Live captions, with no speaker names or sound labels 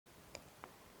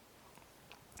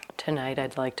Tonight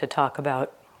I'd like to talk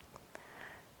about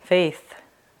faith,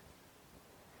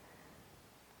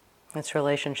 its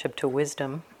relationship to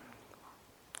wisdom,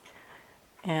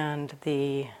 and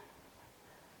the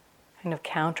kind of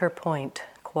counterpoint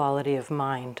quality of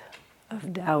mind,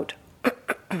 of doubt.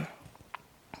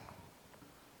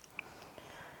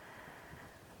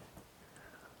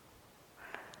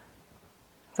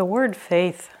 The word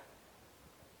faith,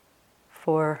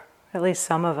 for at least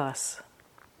some of us,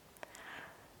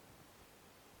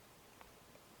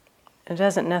 it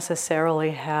doesn't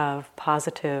necessarily have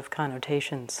positive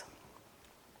connotations.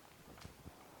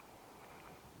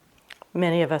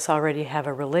 Many of us already have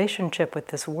a relationship with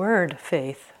this word,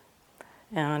 faith,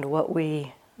 and what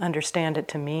we understand it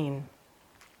to mean.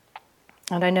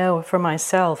 And I know for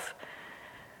myself,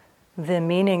 the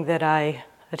meaning that I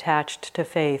attached to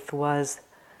faith was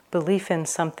belief in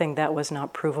something that was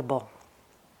not provable.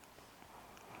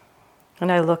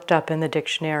 And I looked up in the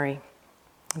dictionary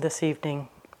this evening,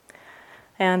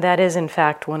 and that is in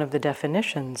fact one of the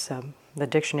definitions. The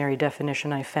dictionary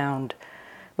definition I found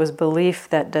was belief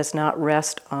that does not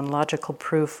rest on logical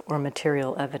proof or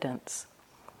material evidence.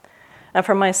 And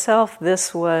for myself,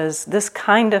 this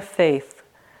kind of faith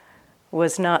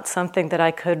was not something that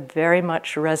I could very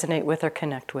much resonate with or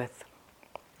connect with.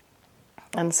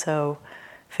 And so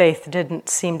faith didn't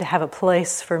seem to have a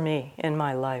place for me in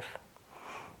my life.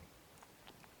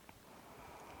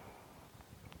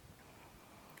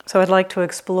 So I'd like to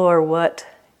explore what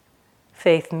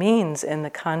faith means in the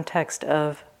context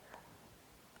of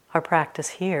our practice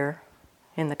here,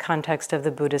 in the context of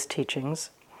the Buddhist teachings,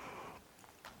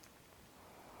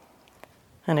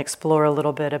 and explore a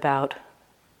little bit about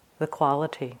the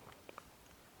quality.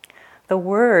 The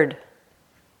word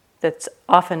that's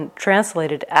often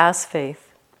translated as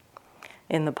faith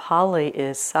in the Pali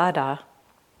is saddha,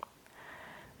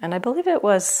 and I believe it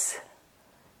was,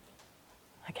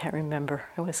 I can't remember,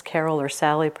 it was Carol or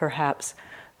Sally perhaps,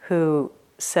 who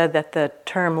said that the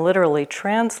term literally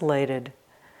translated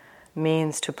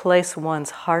means to place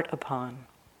one's heart upon.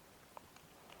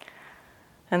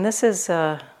 And this is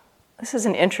an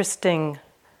interesting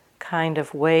kind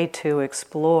of way to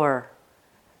explore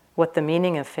what the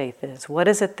meaning of faith is. What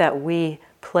is it that we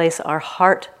place our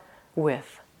heart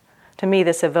with? To me,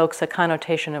 this evokes a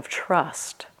connotation of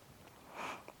trust.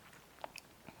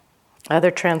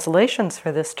 Other translations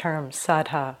for this term,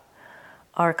 saddha,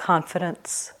 are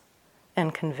confidence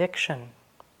and conviction.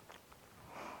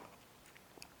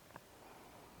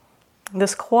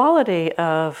 This quality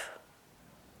of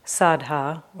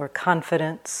saddha, or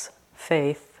confidence,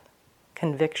 faith,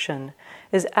 conviction,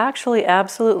 is actually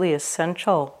absolutely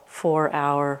essential for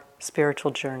our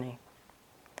spiritual journey.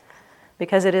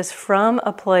 Because it is from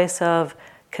a place of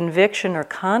conviction or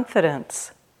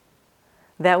confidence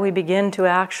that we begin to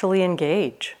actually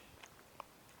engage.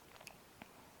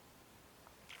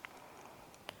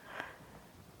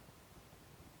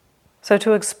 So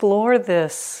to explore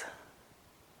this,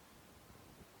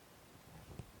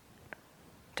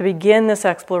 to begin this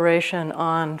exploration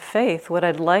on faith, what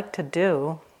I'd like to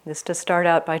do is to start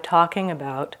out by talking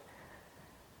about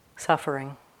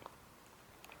suffering.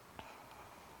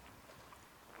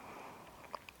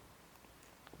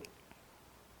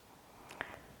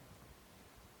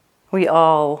 We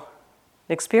all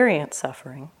experience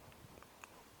suffering.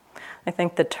 I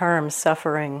think the term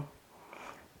suffering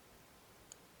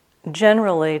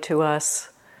generally to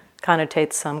us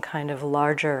connotates some kind of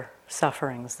larger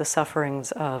sufferings, the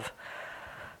sufferings of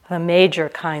the major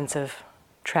kinds of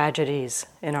tragedies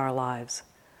in our lives.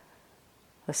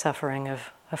 The suffering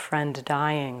of a friend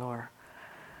dying, or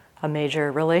a major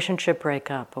relationship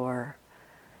breakup, or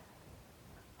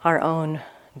our own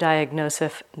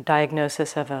diagnosis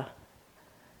of a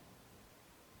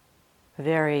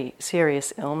very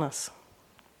serious illness.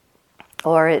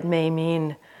 Or it may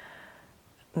mean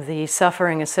the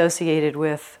suffering associated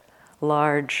with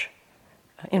large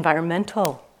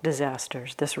environmental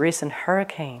disasters. This recent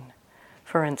hurricane,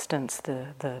 for instance,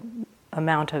 the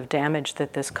amount of damage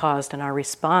that this caused and our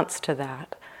response to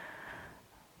that.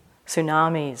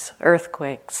 Tsunamis,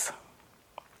 earthquakes.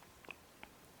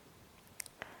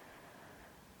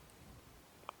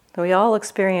 We all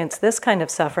experience this kind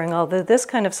of suffering, although this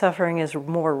kind of suffering is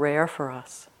more rare for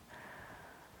us.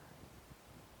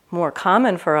 More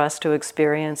common for us to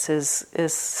experience is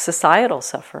societal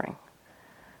suffering.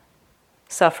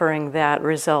 Suffering that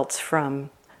results from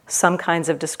some kinds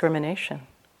of discrimination.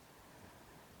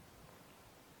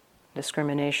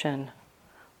 Discrimination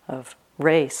of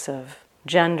race, of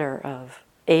gender, of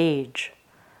age,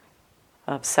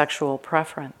 of sexual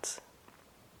preference.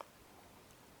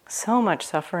 So much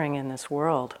suffering in this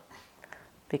world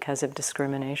because of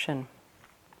discrimination.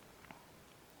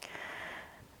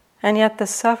 And yet the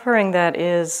suffering that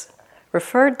is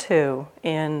referred to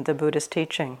in the Buddhist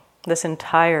teaching,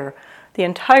 the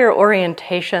entire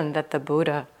orientation that the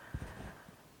Buddha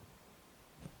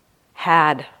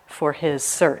had for his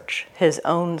search, his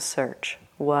own search,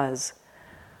 was,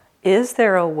 is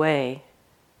there a way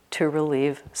to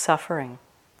relieve suffering?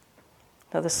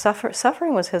 Now, the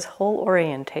suffering was his whole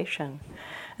orientation.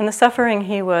 And the suffering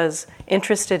he was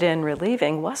interested in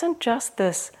relieving wasn't just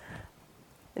this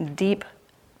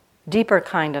deeper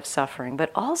kind of suffering,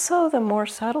 but also the more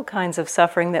subtle kinds of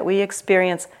suffering that we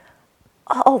experience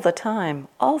all the time,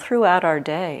 all throughout our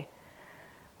day.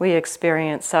 We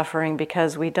experience suffering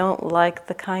because we don't like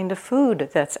the kind of food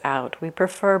that's out. We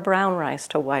prefer brown rice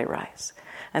to white rice.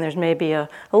 And there's maybe a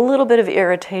little bit of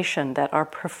irritation that our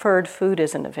preferred food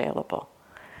isn't available.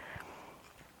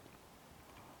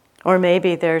 Or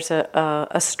maybe there's a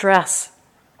stress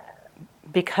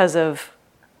because of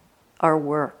our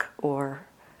work or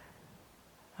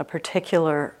a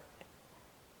particular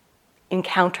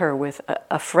encounter with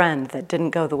a friend that didn't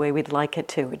go the way we'd like it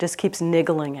to. It just keeps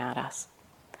niggling at us.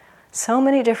 So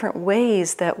many different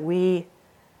ways that we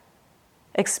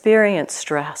experience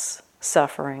stress,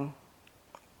 suffering,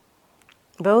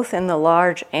 both in the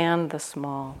large and the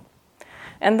small.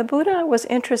 And the Buddha was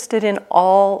interested in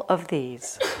all of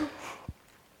these.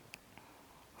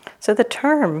 So the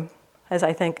term, as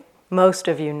I think most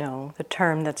of you know, the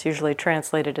term that's usually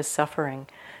translated as suffering,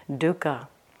 dukkha,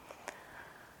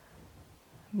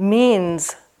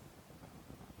 means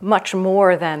much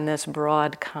more than this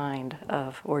broad kind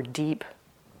of, or deep,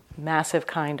 massive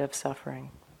kind of suffering.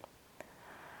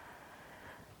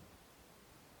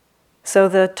 So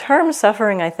the term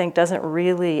suffering, I think, doesn't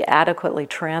really adequately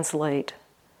translate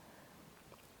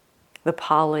the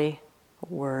Pali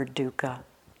word dukkha.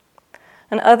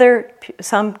 And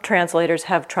some translators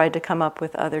have tried to come up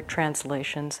with other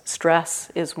translations. Stress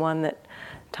is one that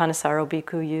Thanissaro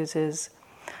Bhikkhu uses.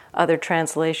 Other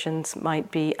translations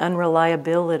might be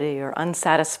unreliability or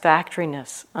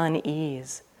unsatisfactoriness,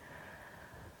 unease,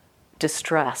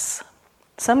 distress.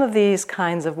 Some of these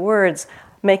kinds of words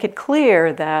make it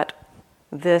clear that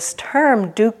this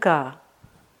term dukkha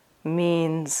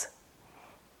means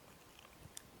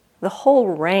the whole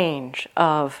range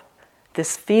of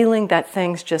this feeling that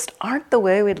things just aren't the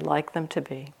way we'd like them to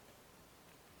be.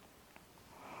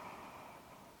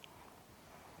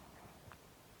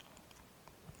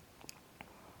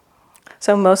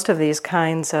 So most of these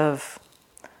kinds of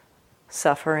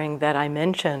suffering that I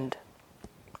mentioned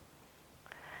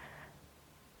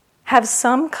have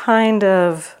some kind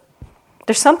of,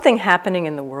 there's something happening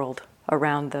in the world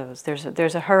around those.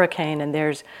 There's a hurricane and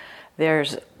there's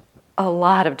a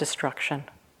lot of destruction.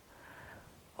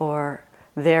 Or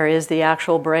there is the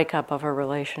actual breakup of a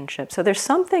relationship. So there's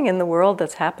something in the world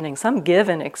that's happening, some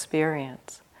given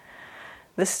experience.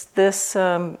 The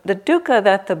dukkha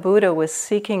that the Buddha was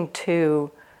seeking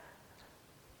to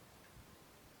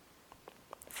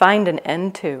find an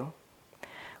end to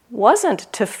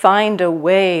wasn't to find a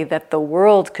way that the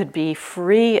world could be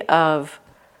free of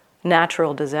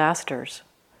natural disasters,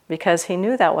 because he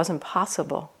knew that wasn't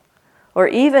possible, or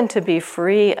even to be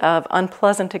free of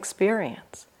unpleasant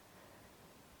experience.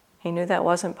 He knew that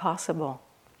wasn't possible,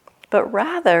 but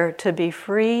rather to be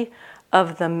free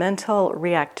of the mental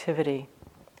reactivity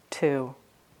to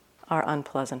our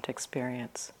unpleasant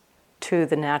experience, to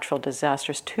the natural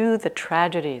disasters, to the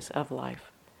tragedies of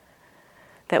life.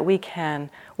 That we can,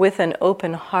 with an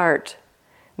open heart,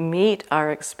 meet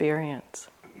our experience.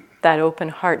 That open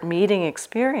heart meeting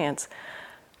experience,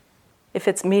 if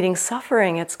it's meeting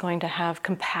suffering, it's going to have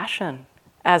compassion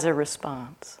as a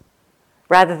response,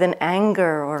 rather than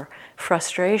anger or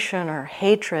frustration or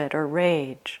hatred or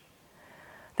rage.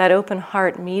 That open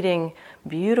heart meeting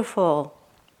beautiful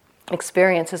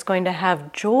experience is going to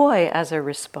have joy as a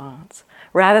response,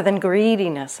 rather than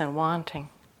greediness and wanting.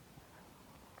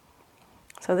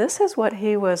 So this is what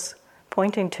he was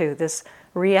pointing to, this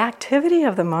reactivity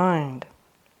of the mind.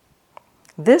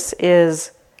 This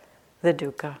is the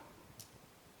dukkha,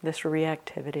 this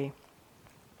reactivity.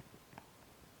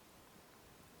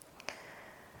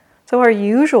 So our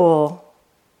usual,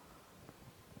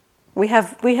 we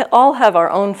all have our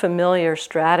own familiar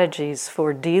strategies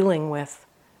for dealing with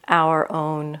our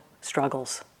own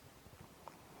struggles.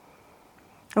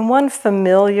 And one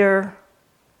familiar,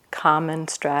 common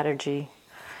strategy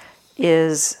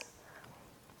is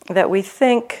that we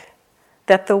think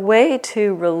that the way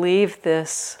to relieve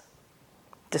this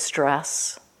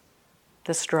distress,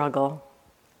 the struggle,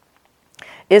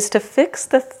 is to fix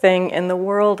the thing in the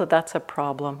world that's a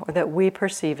problem, or that we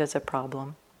perceive as a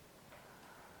problem.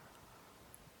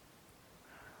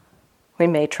 We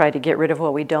may try to get rid of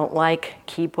what we don't like,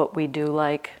 keep what we do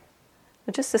like.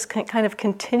 But just this kind of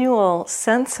continual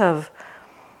sense of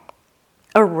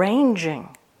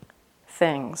arranging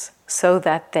things so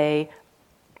that they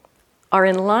are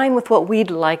in line with what we'd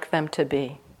like them to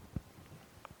be.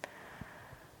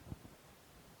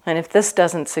 And if this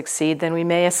doesn't succeed, then we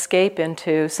may escape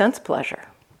into sense pleasure.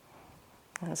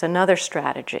 That's another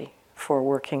strategy for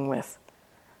working with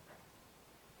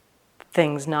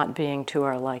things not being to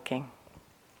our liking.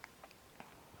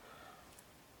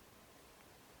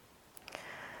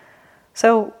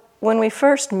 So when we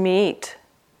first meet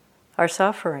our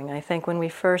suffering, I think when we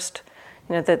first,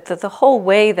 the whole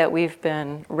way that we've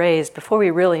been raised before we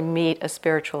really meet a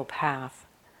spiritual path,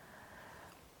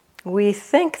 we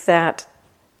think that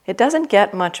it doesn't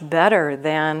get much better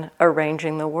than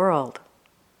arranging the world.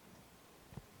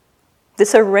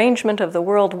 This arrangement of the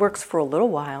world works for a little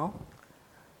while.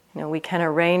 We can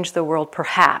arrange the world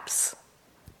perhaps.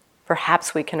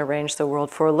 Perhaps we can arrange the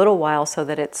world for a little while so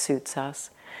that it suits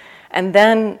us. And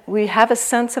then we have a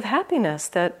sense of happiness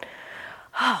that,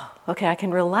 okay, I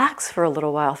can relax for a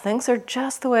little while. Things are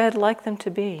just the way I'd like them to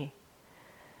be.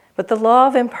 But the law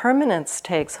of impermanence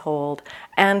takes hold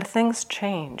and things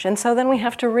change. And so then we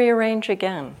have to rearrange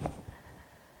again.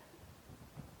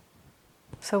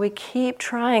 So we keep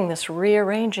trying this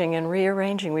rearranging and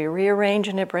rearranging. We rearrange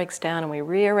and it breaks down, and we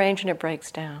rearrange and it breaks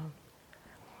down.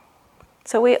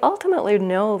 So we ultimately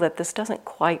know that this doesn't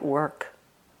quite work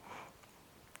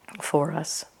for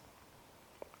us.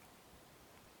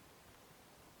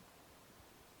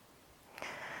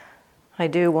 I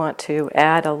do want to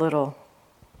add a little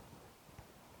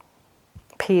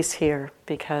piece here,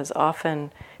 because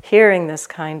often hearing this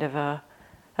kind of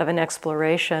an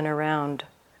exploration around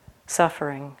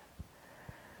suffering,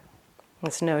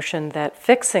 this notion that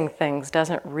fixing things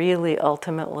doesn't really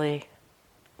ultimately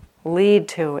lead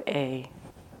to a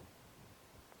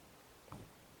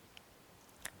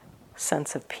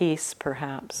sense of peace,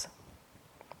 perhaps,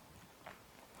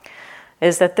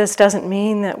 is that this doesn't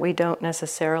mean that we don't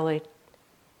necessarily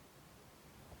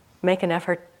make an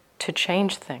effort to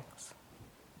change things.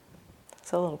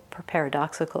 It's a little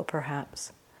paradoxical,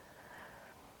 perhaps.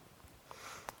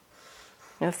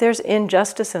 If there's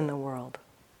injustice in the world,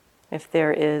 if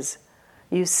there is,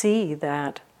 you see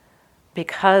that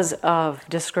because of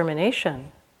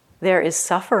discrimination, there is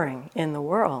suffering in the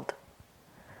world.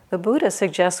 The Buddha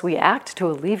suggests we act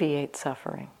to alleviate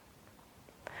suffering.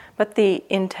 But the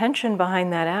intention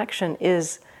behind that action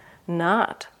is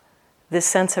not this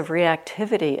sense of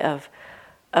reactivity, of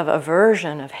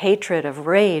aversion, of hatred, of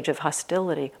rage, of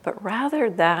hostility, but rather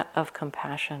that of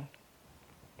compassion.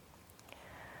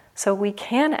 So we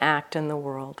can act in the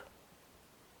world.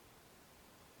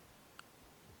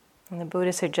 And the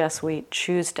Buddha suggests we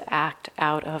choose to act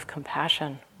out of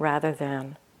compassion rather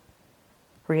than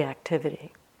reactivity.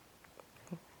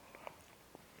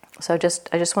 So I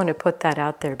just want to put that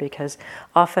out there, because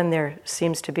often there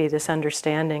seems to be this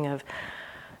understanding of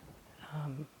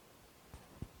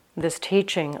this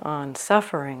teaching on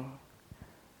suffering,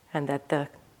 and that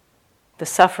the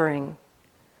suffering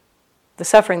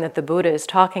that the Buddha is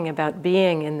talking about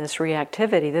being in this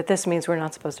reactivity, that this means we're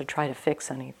not supposed to try to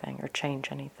fix anything or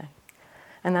change anything.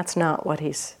 And that's not what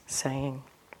he's saying.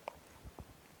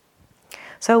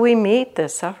 So we meet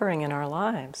this suffering in our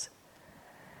lives.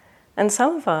 And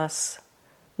some of us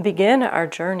begin our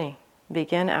journey,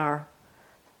 begin our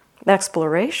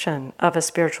exploration of a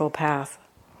spiritual path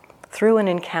through an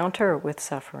encounter with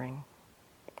suffering.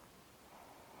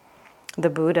 The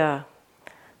Buddha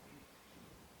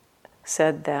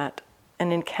said that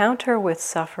an encounter with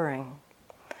suffering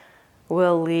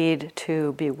will lead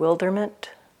to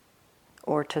bewilderment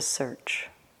or to search.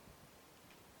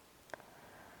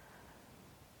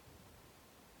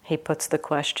 He puts the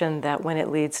question that when it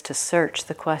leads to search,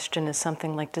 the question is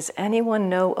something like, does anyone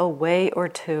know a way or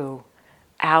two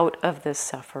out of this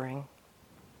suffering?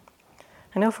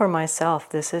 I know for myself,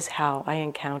 this is how I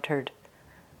encountered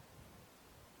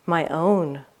my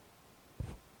own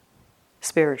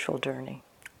spiritual journey.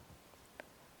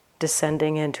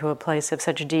 Descending into a place of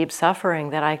such deep suffering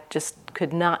that I just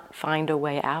could not find a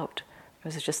way out. It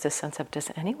was just a sense of,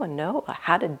 does anyone know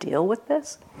how to deal with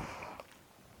this?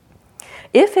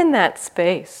 If in that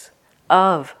space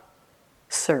of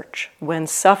search, when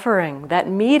suffering, that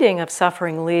meeting of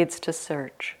suffering leads to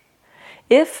search,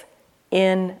 if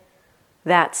in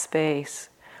that space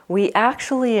we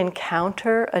actually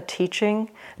encounter a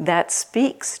teaching that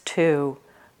speaks to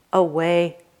a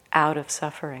way out of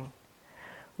suffering,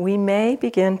 we may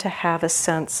begin to have a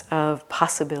sense of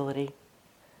possibility,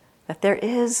 that there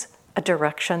is a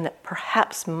direction that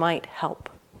perhaps might help.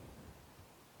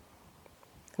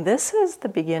 This is the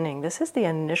beginning. This is the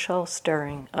initial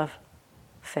stirring of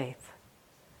faith.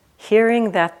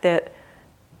 Hearing that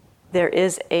there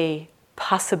is a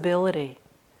possibility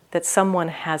that someone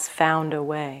has found a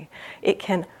way. It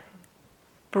can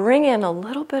bring in a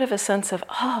little bit of a sense of,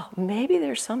 oh, maybe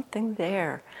there's something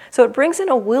there. So it brings in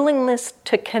a willingness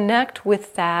to connect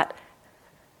with that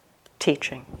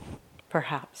teaching,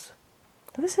 perhaps.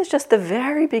 This is just the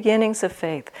very beginnings of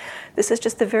faith. This is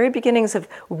just the very beginnings of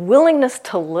willingness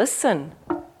to listen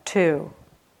to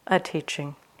a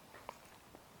teaching.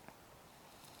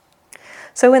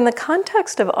 So in the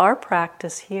context of our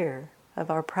practice here,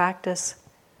 of our practice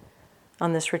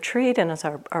on this retreat and as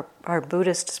our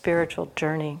Buddhist spiritual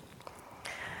journey,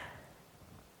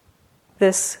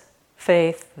 this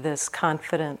faith, this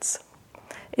confidence,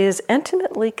 is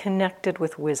intimately connected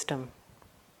with wisdom.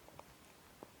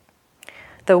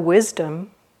 The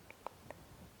wisdom,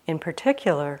 in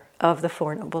particular, of the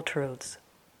Four Noble Truths.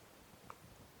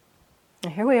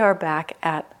 And here we are back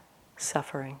at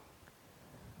suffering.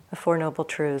 The Four Noble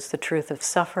Truths, the truth of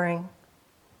suffering,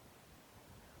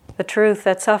 the truth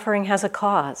that suffering has a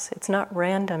cause. It's not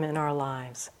random in our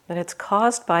lives, that it's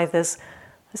caused by this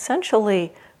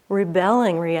essentially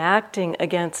rebelling, reacting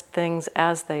against things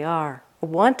as they are,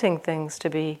 wanting things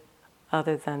to be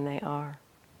other than they are.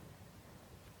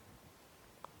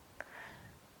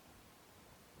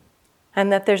 And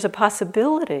that there's a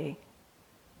possibility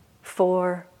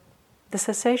for the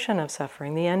cessation of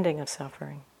suffering, the ending of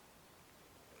suffering.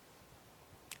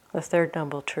 The third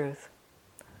noble truth.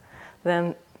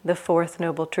 Then the fourth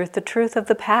noble truth, the truth of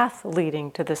the path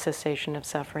leading to the cessation of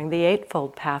suffering, the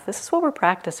Eightfold Path. This is what we're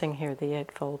practicing here, the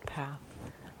Eightfold Path.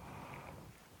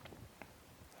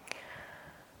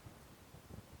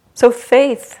 So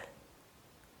faith,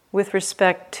 with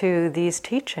respect to these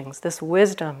teachings, this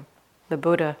wisdom the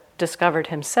Buddha discovered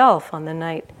himself on the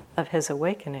night of his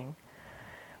awakening,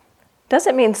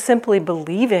 doesn't mean simply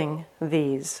believing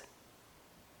these,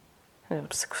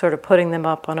 sort of putting them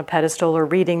up on a pedestal or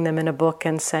reading them in a book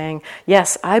and saying,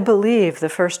 yes, I believe the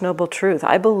First Noble Truth.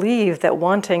 I believe that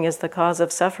wanting is the cause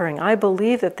of suffering. I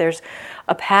believe that there's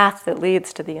a path that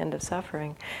leads to the end of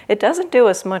suffering. It doesn't do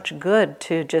us much good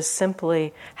to just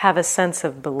simply have a sense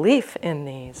of belief in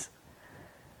these.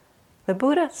 The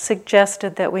Buddha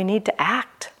suggested that we need to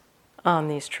act on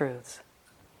these truths.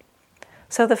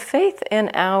 So the faith in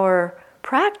our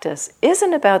practice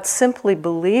isn't about simply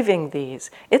believing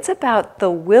these. It's about the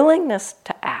willingness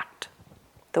to act,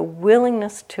 the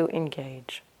willingness to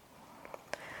engage.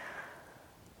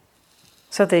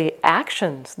 So the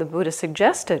actions the Buddha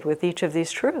suggested with each of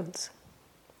these truths,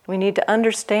 we need to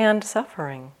understand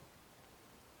suffering.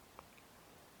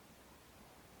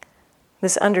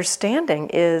 This understanding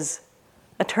is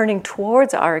a turning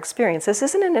towards our experience. This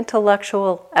isn't an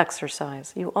intellectual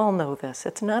exercise. You all know this.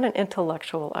 It's not an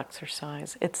intellectual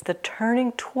exercise. It's the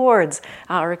turning towards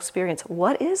our experience.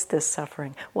 What is this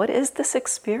suffering? What is this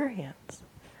experience?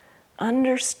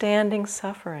 Understanding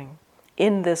suffering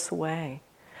in this way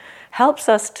helps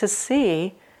us to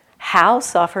see how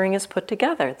suffering is put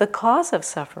together, the cause of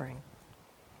suffering.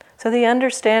 So the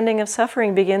understanding of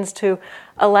suffering begins to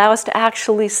allow us to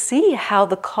actually see how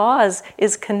the cause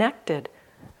is connected,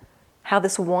 how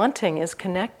this wanting is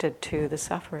connected to the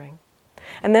suffering.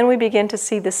 And then we begin to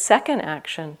see the second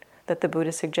action that the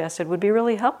Buddha suggested would be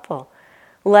really helpful.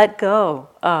 Let go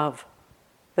of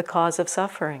the cause of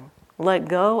suffering. Let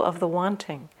go of the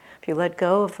wanting. If you let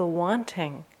go of the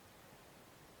wanting,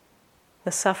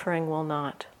 the suffering will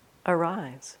not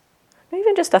arise.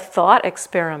 Even just a thought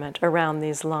experiment around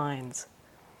these lines.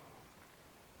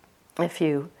 If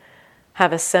you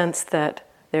have a sense that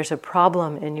there's a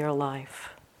problem in your life,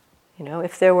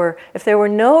 if there were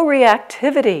no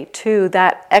reactivity to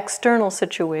that external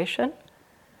situation,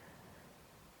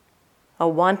 a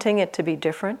wanting it to be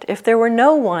different, if there were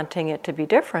no wanting it to be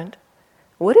different,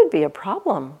 would it be a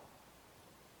problem?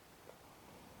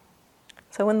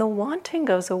 So when the wanting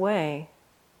goes away,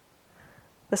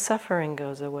 the suffering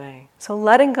goes away. So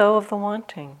letting go of the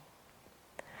wanting.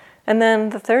 And then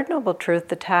the third noble truth,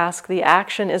 the task, the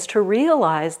action is to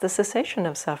realize the cessation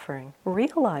of suffering.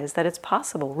 Realize that it's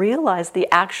possible. Realize the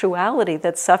actuality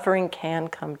that suffering can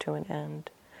come to an end.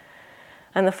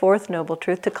 And the fourth noble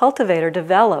truth, to cultivate or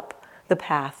develop the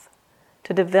path.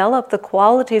 To develop the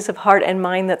qualities of heart and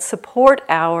mind that support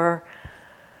our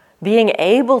being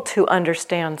able to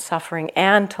understand suffering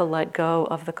and to let go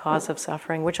of the cause of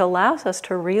suffering, which allows us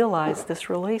to realize this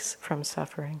release from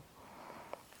suffering.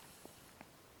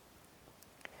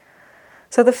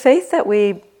 So the faith that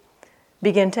we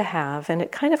begin to have, and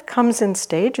it kind of comes in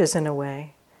stages in a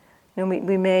way.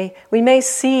 We may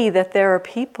see that there are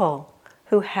people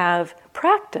who have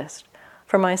practiced.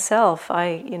 For myself,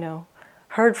 I,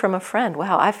 heard from a friend,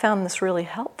 wow, I found this really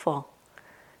helpful.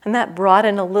 And that brought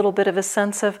in a little bit of a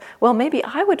sense of, well, maybe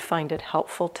I would find it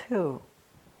helpful too.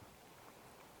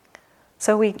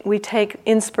 So we take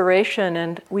inspiration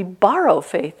and we borrow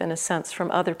faith, in a sense,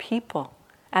 from other people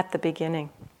at the beginning.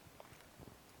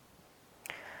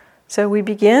 So we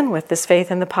begin with this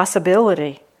faith in the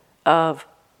possibility of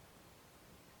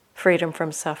freedom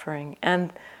from suffering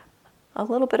and a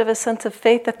little bit of a sense of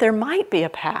faith that there might be a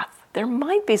path, there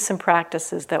might be some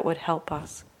practices that would help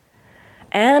us,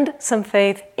 and some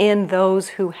faith in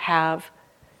those who have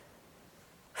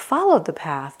followed the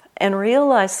path and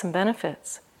realized some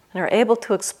benefits and are able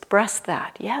to express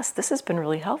that. Yes, this has been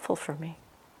really helpful for me.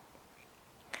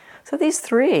 So these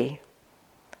three,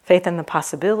 faith in the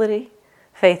possibility,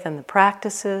 faith in the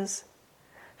practices,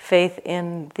 faith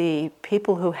in the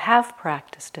people who have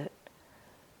practiced it,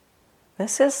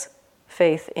 this is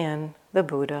faith in the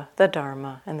Buddha, the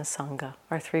Dharma, and the Sangha,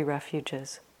 our three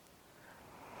refuges.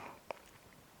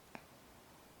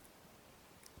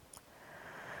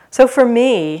 So for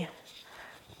me,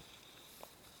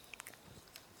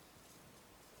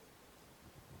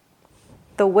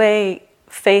 the way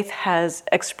faith has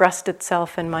expressed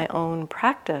itself in my own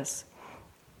practice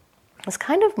is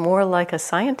kind of more like a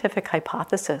scientific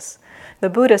hypothesis. The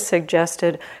Buddha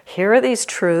suggested, here are these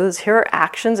truths, here are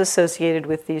actions associated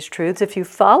with these truths. If you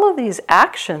follow these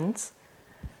actions,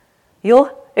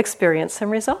 you'll experience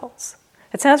some results.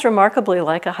 It sounds remarkably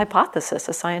like a hypothesis,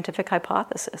 a scientific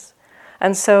hypothesis.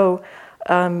 And so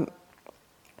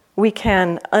we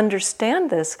can understand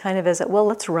this kind of as, well,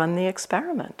 let's run the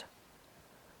experiment.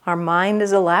 Our mind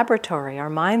is a laboratory. Our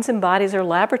minds and bodies are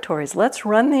laboratories. Let's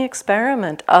run the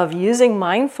experiment of using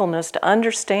mindfulness to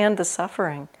understand the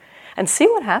suffering and see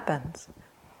what happens.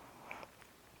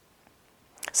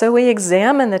 So we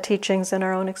examine the teachings in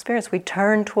our own experience. We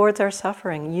turn towards our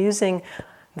suffering using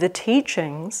the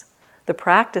teachings, the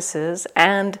practices,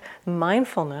 and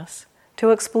mindfulness to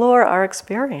explore our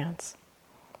experience.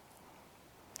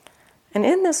 And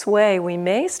in this way, we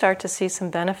may start to see some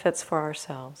benefits for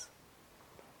ourselves.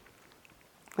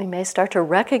 We may start to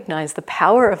recognize the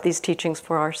power of these teachings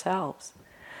for ourselves.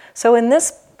 So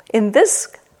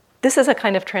this is a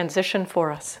kind of transition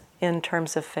for us in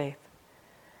terms of faith.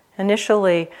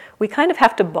 Initially, we kind of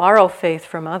have to borrow faith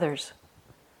from others.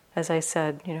 As I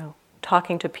said,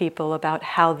 talking to people about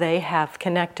how they have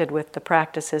connected with the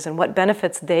practices and what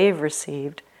benefits they've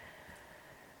received.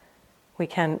 We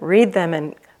can read them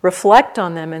and reflect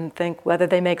on them and think whether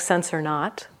they make sense or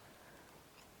not.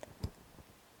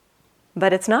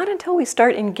 But it's not until we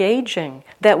start engaging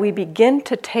that we begin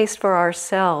to taste for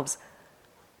ourselves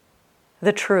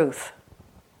the truth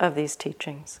of these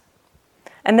teachings.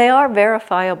 And they are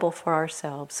verifiable for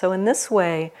ourselves. So in this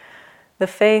way, the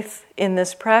faith in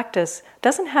this practice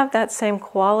doesn't have that same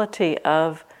quality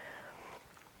of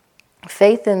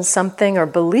faith in something or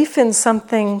belief in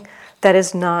something that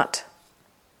is not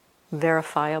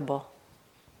verifiable.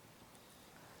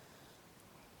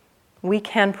 We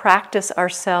can practice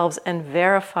ourselves and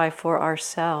verify for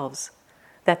ourselves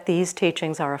that these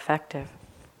teachings are effective.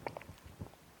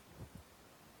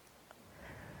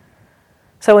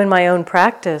 So in my own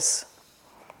practice,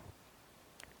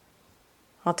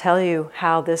 I'll tell you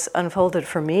how this unfolded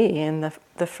for me in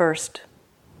the first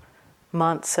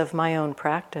months of my own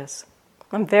practice.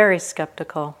 I'm very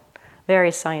skeptical,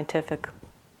 very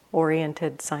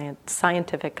scientific-oriented,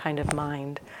 scientific kind of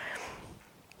mind.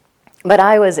 But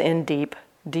I was in deep,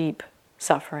 deep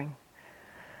suffering.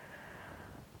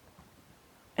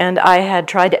 And I had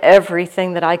tried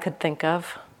everything that I could think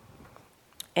of.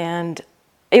 And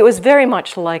it was very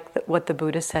much like what the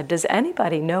Buddha said. Does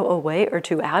anybody know a way or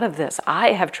two out of this?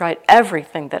 I have tried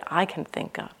everything that I can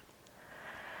think of.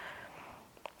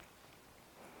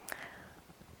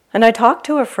 And I talked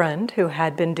to a friend who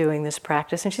had been doing this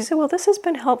practice, and she said, well, this has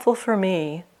been helpful for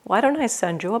me. Why don't I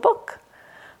send you a book?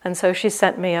 And so she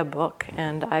sent me a book,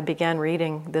 and I began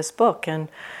reading this book. And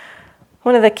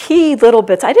one of the key little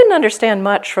bits, I didn't understand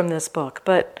much from this book,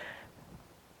 but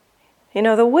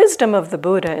the wisdom of the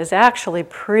Buddha is actually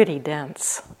pretty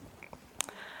dense.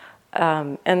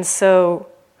 And so,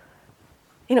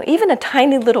 even a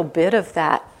tiny little bit of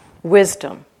that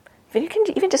wisdom, if you can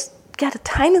even just get a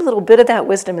tiny little bit of that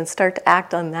wisdom and start to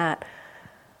act on that,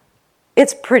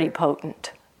 it's pretty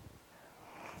potent.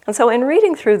 And so in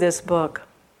reading through this book,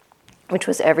 which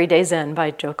was Everyday Zen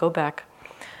by Joko Beck,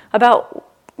 about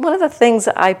one of the things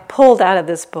that I pulled out of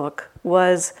this book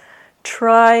was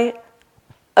try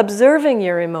observing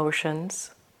your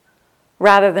emotions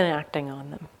rather than acting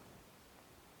on them.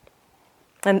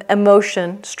 And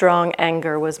emotion, strong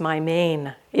anger, was my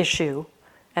main issue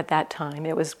at that time.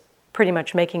 It was pretty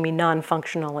much making me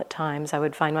non-functional at times. I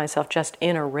would find myself just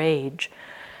in a rage,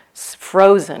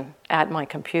 frozen at my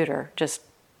computer, just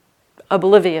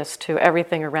oblivious to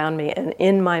everything around me, and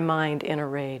in my mind in a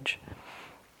rage.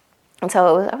 And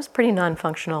so I was pretty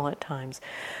non-functional at times.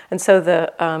 And so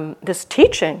this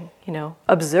teaching,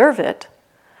 observe it,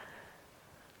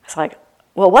 it's like,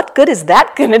 well, what good is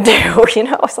that going to do?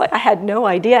 It's like I had no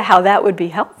idea how that would be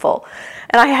helpful.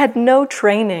 And I had no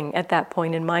training at that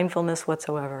point in mindfulness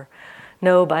whatsoever.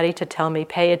 Nobody to tell me,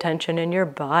 pay attention in your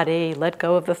body, let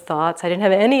go of the thoughts. I didn't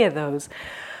have any of those.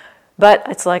 But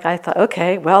it's like I thought,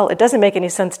 okay, well, it doesn't make any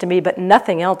sense to me, but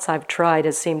nothing else I've tried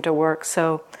has seemed to work.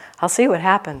 So I'll see what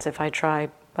happens if I try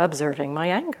observing my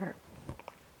anger.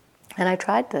 And I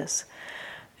tried this.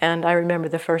 And I remember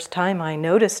the first time I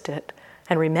noticed it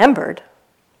and remembered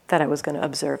that I was going to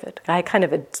observe it. I kind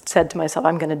of had said to myself,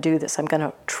 I'm going to do this. I'm going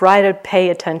to try to pay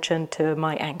attention to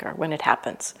my anger when it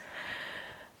happens.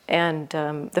 And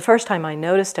the first time I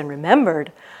noticed and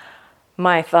remembered,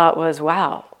 my thought was,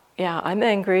 wow, yeah, I'm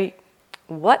angry.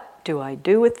 What do I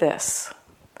do with this?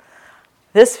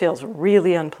 This feels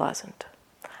really unpleasant.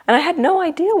 And I had no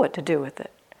idea what to do with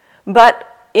it.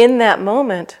 But in that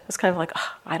moment, it's kind of like,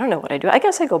 I don't know what I do. I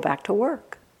guess I go back to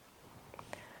work.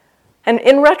 And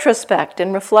in retrospect,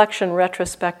 in reflection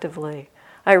retrospectively,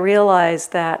 I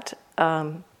realized that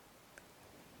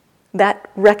that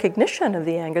recognition of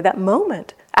the anger, that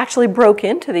moment, actually broke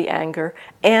into the anger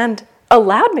and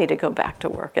allowed me to go back to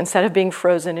work instead of being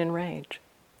frozen in rage.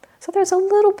 So there's a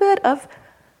little bit of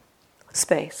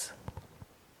space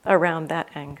around that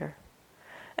anger.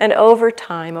 And over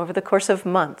time, over the course of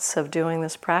months of doing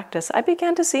this practice, I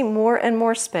began to see more and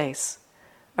more space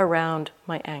around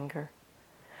my anger.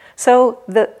 So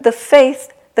the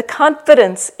faith, the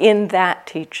confidence in that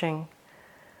teaching,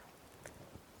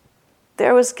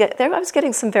 I was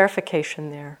getting some verification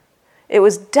there. It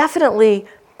was definitely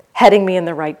heading me in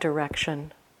the right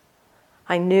direction.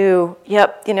 I knew,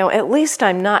 at least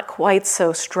I'm not quite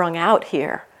so strung out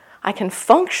here. I can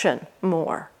function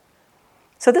more.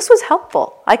 So this was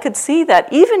helpful. I could see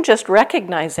that even just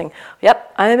recognizing,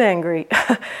 I'm angry,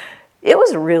 it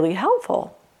was really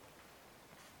helpful.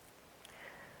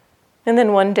 And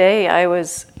then one day I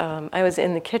was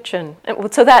in the kitchen.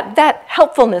 So that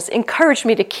helpfulness encouraged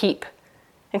me to keep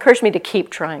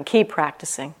trying, keep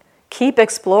practicing, keep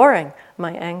exploring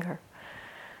my anger.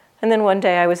 And then one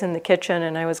day I was in the kitchen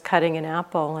and I was cutting an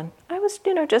apple, and I was,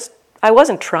 I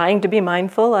wasn't trying to be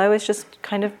mindful. I was just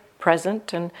kind of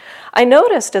present. And I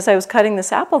noticed as I was cutting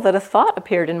this apple that a thought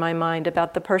appeared in my mind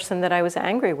about the person that I was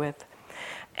angry with.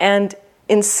 And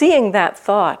in seeing that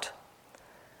thought,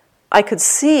 I could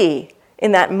see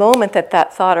in that moment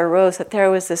that thought arose that there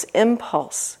was this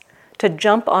impulse to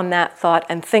jump on that thought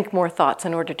and think more thoughts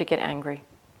in order to get angry.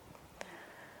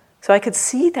 So I could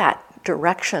see that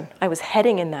direction. I was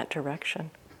heading in that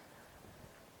direction.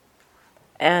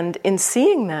 And in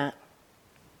seeing that,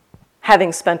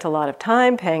 having spent a lot of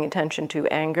time paying attention to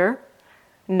anger,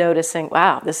 noticing,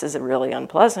 wow, this is really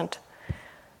unpleasant,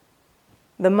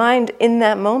 the mind in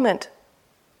that moment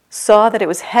saw that it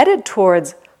was headed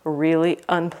towards a really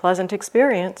unpleasant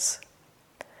experience,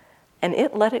 and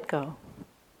it let it go.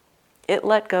 It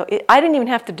let go. I didn't even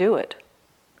have to do it.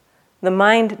 The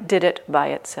mind did it by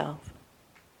itself.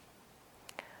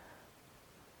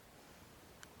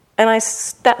 And I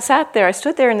stood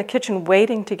there in the kitchen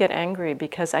waiting to get angry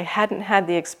because I hadn't had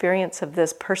the experience of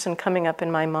this person coming up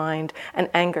in my mind and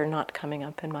anger not coming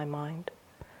up in my mind.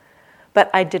 But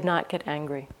I did not get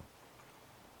angry.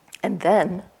 And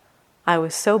then I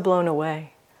was so blown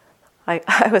away.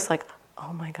 I was like,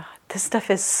 oh my God, this stuff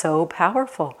is so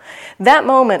powerful. That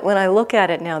moment, when I look at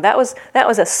it now, that was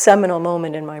a seminal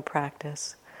moment in my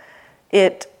practice.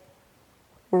 It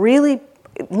really,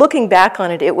 looking back on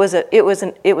it, it was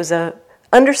a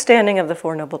understanding of the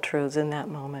Four Noble Truths in that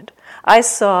moment. I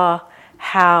saw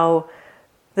how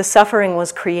the suffering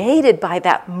was created by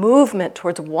that movement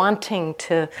towards wanting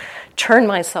to turn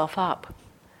myself up.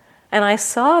 And I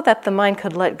saw that the mind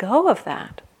could let go of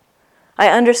that. I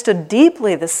understood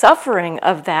deeply the suffering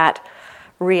of that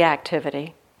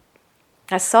reactivity.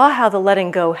 I saw how the letting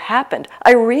go happened.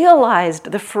 I realized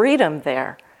the freedom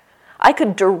there. I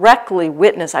could directly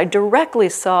witness, I directly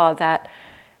saw that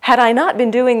had I not been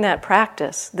doing that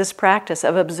practice, this practice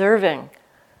of observing,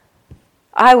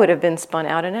 I would have been spun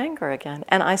out in anger again.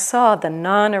 And I saw the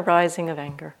non-arising of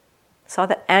anger. Saw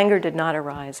that anger did not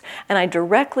arise. And I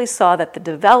directly saw that the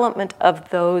development of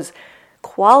those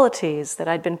qualities that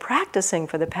I'd been practicing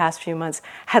for the past few months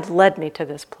had led me to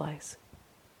this place.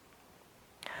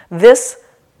 This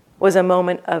was a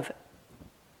moment of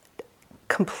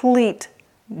complete,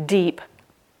 deep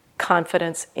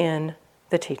confidence in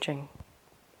the teaching.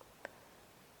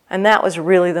 And that was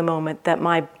really the moment that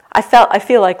I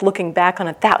feel like looking back on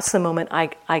it, that's the moment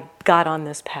I got on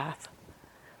this path.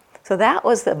 So that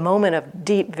was the moment of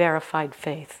deep verified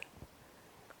faith.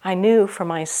 I knew for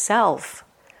myself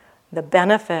the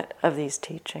benefit of these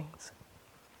teachings.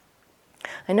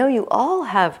 I know you all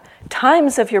have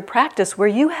times of your practice where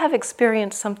you have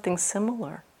experienced something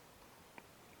similar.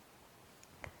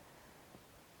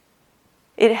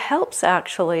 It helps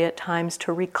actually at times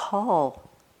to recall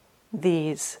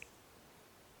these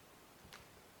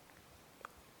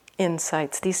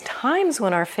insights, these times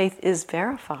when our faith is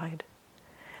verified.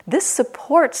 This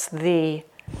supports the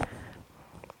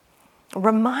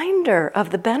reminder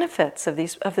of the benefits of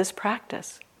this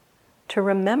practice, to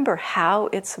remember how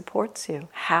it supports you,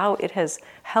 how it has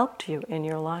helped you in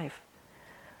your life.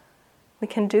 We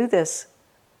can do this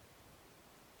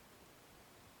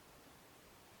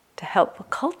to help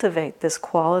cultivate this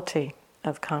quality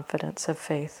of confidence, of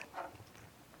faith.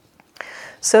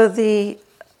 So the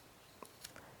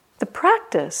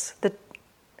practice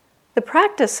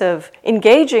of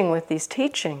engaging with these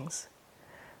teachings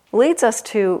leads us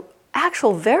to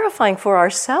actual verifying for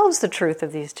ourselves the truth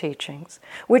of these teachings,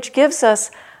 which gives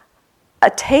us a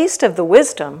taste of the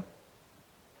wisdom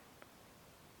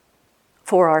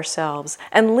for ourselves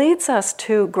and leads us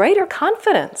to greater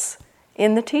confidence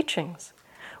in the teachings,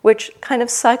 which kind of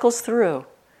cycles through.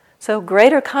 So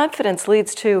greater confidence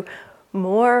leads to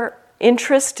more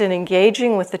interest in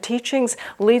engaging with the teachings,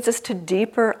 leads us to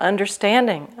deeper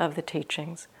understanding of the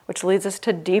teachings, which leads us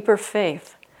to deeper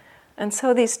faith. And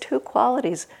so these two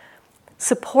qualities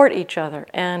support each other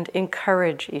and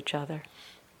encourage each other,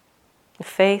 the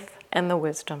faith and the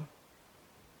wisdom.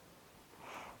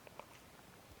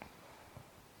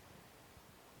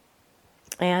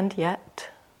 And yet,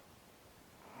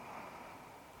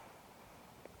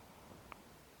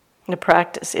 the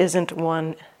practice isn't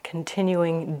one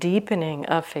continuing deepening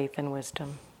of faith and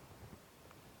wisdom.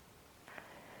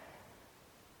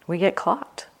 We get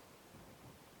caught.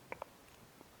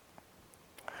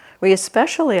 We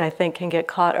especially, I think, can get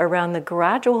caught around the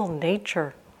gradual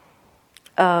nature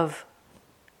of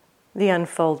the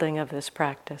unfolding of this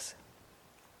practice.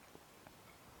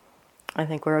 I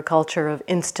think we're a culture of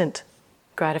instant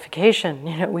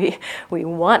gratification. We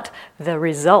want the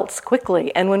results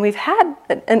quickly. And when we've had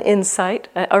an insight,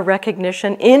 a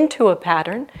recognition into a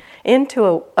pattern,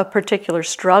 into a particular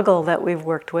struggle that we've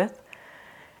worked with,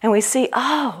 and we see,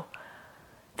 oh,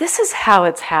 this is how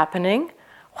it's happening.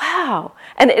 Wow.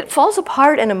 And it falls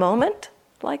apart in a moment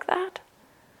like that.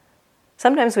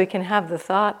 Sometimes we can have the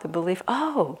thought, the belief,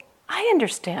 oh, I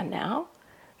understand now.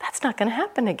 That's not going to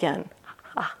happen again.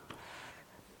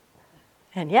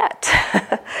 And yet,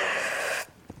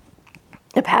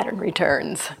 the pattern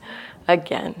returns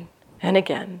again and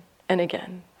again and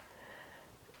again.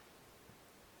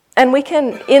 And we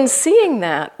can, in seeing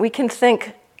that, we can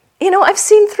think, I've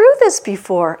seen through this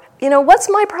before. What's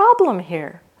my problem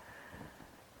here?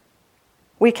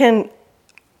 We can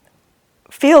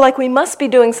feel like we must be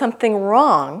doing something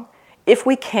wrong if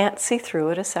we can't see through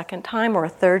it a second time or a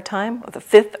third time or the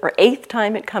fifth or eighth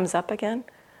time it comes up again.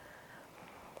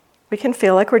 We can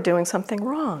feel like we're doing something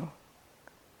wrong.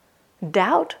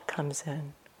 Doubt comes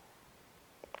in.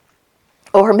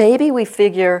 Or maybe we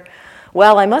figure,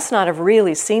 well, I must not have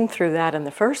really seen through that in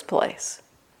the first place.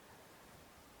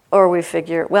 Or we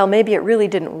figure, well, maybe it really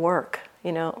didn't work.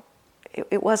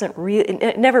 It wasn't real.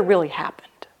 It never really happened.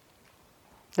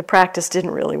 The practice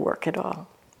didn't really work at all.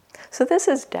 So this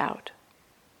is doubt.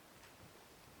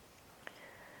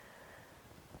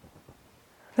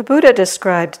 The Buddha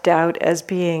described doubt as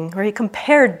being, or he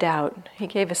compared doubt, he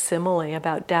gave a simile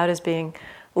about doubt as being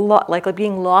like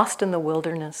being lost in the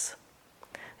wilderness.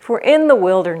 If we're in the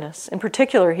wilderness, in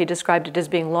particular, he described it as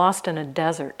being lost in a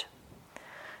desert.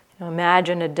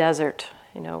 Imagine a desert.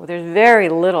 There's very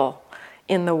little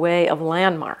in the way of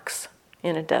landmarks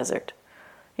in a desert.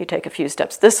 You take a few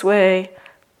steps this way,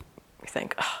 you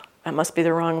think, oh, that must be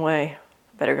the wrong way,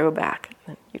 better go back.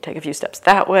 And you take a few steps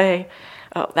that way,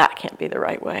 oh, that can't be the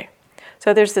right way.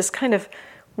 So there's this kind of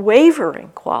wavering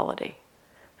quality,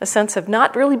 a sense of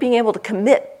not really being able to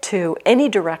commit to any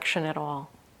direction at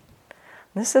all.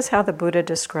 This is how the Buddha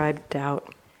described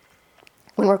doubt.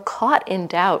 When we're caught in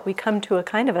doubt, we come to a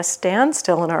kind of a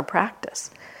standstill in our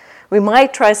practice. We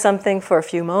might try something for a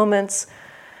few moments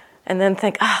and then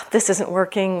think, this isn't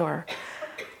working, or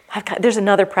there's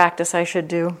another practice I should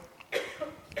do.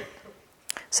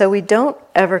 So we don't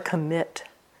ever commit.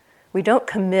 We don't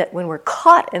commit when we're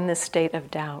caught in this state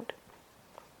of doubt.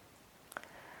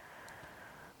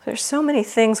 There's so many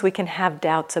things we can have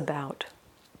doubts about.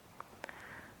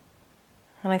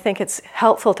 And I think it's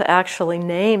helpful to actually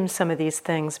name some of these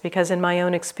things, because in my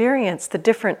own experience, the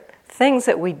different things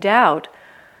that we doubt,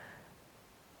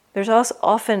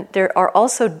 there are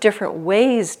also different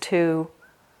ways to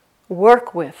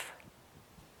work with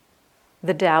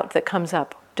the doubt that comes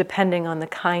up, depending on the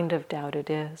kind of doubt it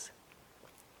is.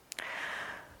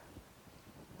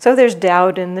 So there's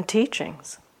doubt in the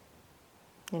teachings.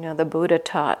 The Buddha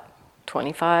taught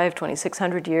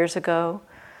 2,600 years ago.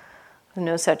 There's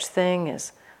no such thing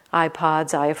as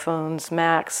iPods, iPhones,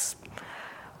 Macs,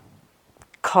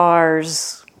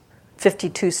 cars,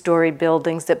 52-story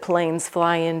buildings that planes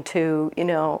fly into.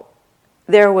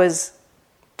 There was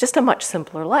just a much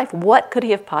simpler life. What could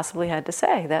he have possibly had to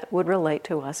say that would relate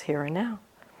to us here and now?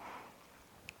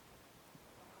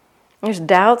 There's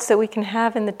doubts that we can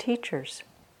have in the teachers.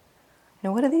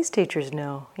 What do these teachers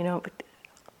know?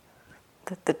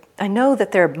 I know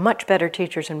that there are much better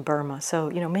teachers in Burma, so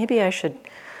maybe I should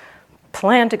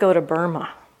plan to go to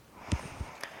Burma.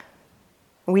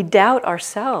 We doubt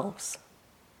ourselves.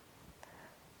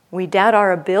 We doubt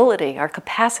our ability, our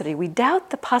capacity. We doubt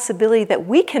the possibility that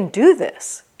we can do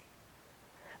this.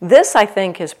 This, I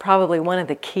think, is probably one of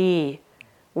the key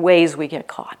ways we get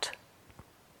caught.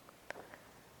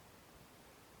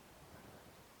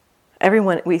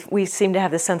 We seem to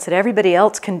have the sense that everybody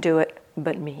else can do it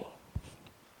but me.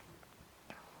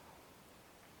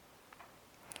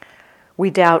 We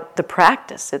doubt the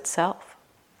practice itself.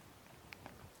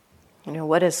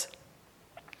 What does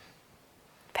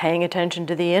paying attention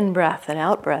to the in-breath and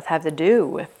out-breath have to do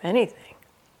with anything?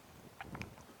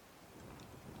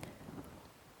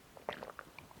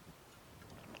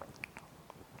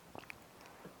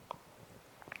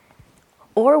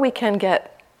 Or we can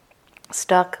get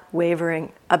stuck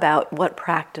wavering about what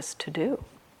practice to do.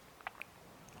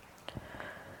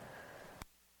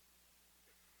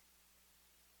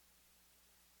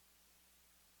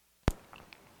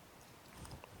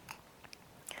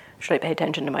 Should I pay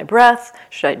attention to my breath?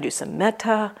 Should I do some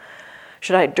metta?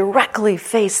 Should I directly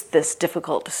face this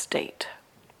difficult state?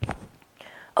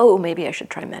 Oh, maybe I should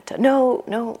try metta. No,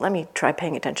 let me try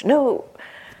paying attention. No.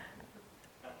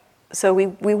 So we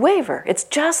waver. It's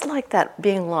just like that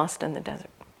being lost in the desert.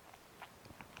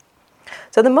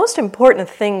 So the most important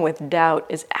thing with doubt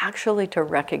is actually to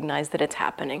recognize that it's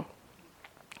happening.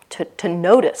 To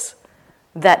notice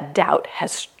that doubt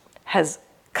has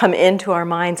come into our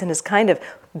minds and has kind of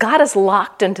got us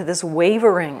locked into this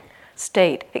wavering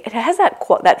state. It has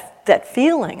that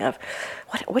feeling of,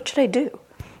 what should I do?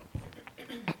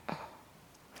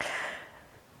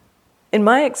 In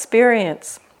my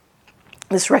experience,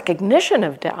 this recognition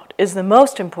of doubt is the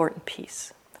most important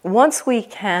piece. Once we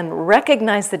can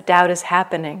recognize that doubt is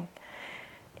happening,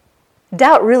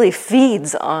 doubt really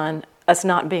feeds on us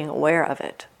not being aware of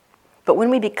it. But when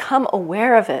we become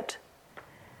aware of it,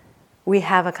 we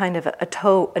have a kind of a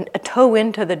toe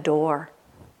into the door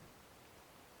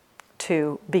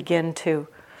to begin to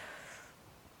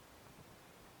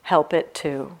help it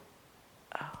to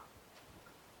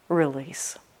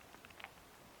release.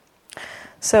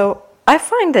 So I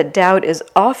find that doubt is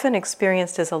often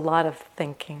experienced as a lot of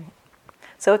thinking.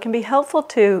 So it can be helpful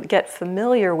to get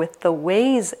familiar with the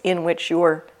ways in which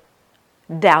your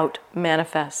doubt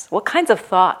manifests, what kinds of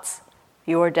thoughts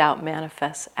your doubt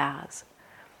manifests as.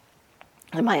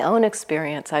 In my own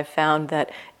experience, I've found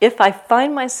that if I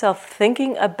find myself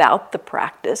thinking about the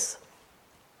practice,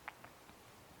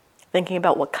 thinking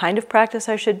about what kind of practice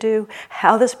I should do,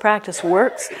 how this practice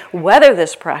works, whether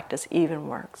this practice even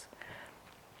works,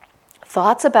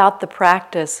 thoughts about the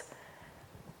practice,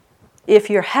 if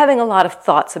you're having a lot of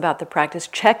thoughts about the practice,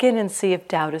 check in and see if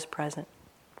doubt is present.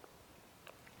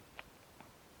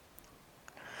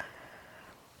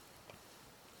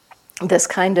 This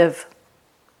kind of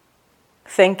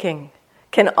thinking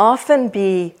can often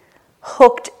be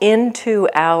hooked into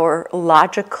our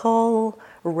logical,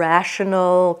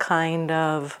 rational kind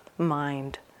of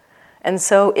mind. And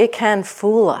so it can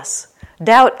fool us.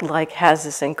 Doubt has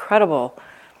this incredible,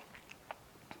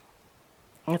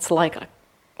 it's like an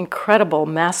incredible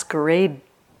masquerade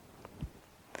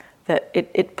that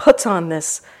it puts on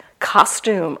this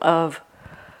costume of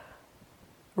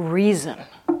reason.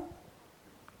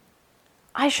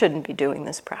 I shouldn't be doing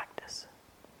this practice.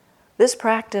 This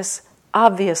practice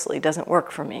obviously doesn't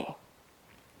work for me.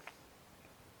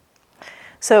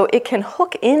 So it can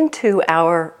hook into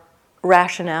our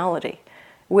rationality,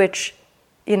 which,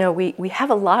 we have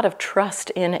a lot of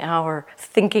trust in our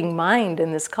thinking mind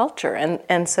in this culture.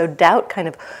 And so doubt kind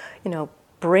of,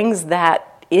 brings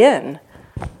that in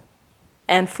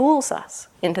and fools us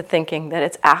into thinking that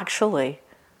it's actually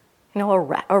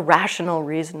a rational,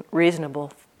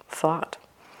 reasonable thought.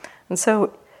 And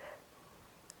so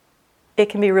it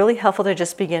can be really helpful to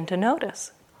just begin to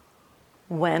notice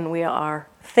when we are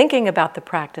thinking about the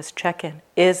practice, check in.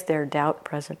 Is there doubt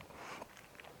present?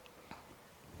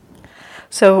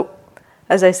 So,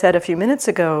 as I said a few minutes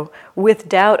ago, with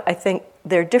doubt, I think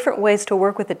there are different ways to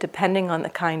work with it depending on the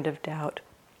kind of doubt.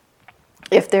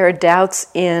 If there are doubts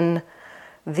in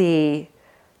the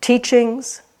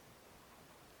teachings,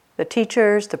 the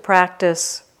teachers, the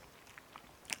practice,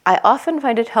 I often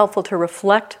find it helpful to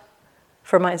reflect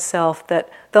for myself that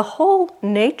the whole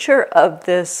nature of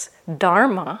this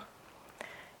Dharma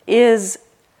is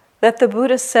that the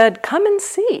Buddha said, come and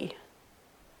see.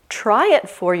 Try it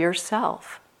for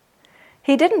yourself.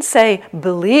 He didn't say,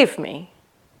 believe me.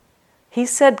 He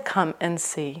said, come and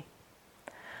see.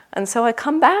 And so I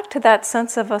come back to that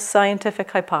sense of a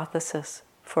scientific hypothesis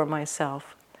for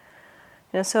myself.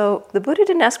 So the Buddha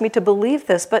didn't ask me to believe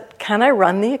this, but can I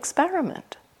run the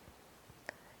experiment?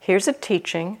 Here's a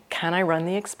teaching, can I run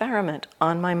the experiment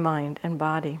on my mind and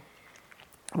body?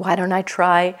 Why don't I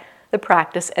try the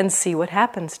practice and see what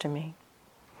happens to me?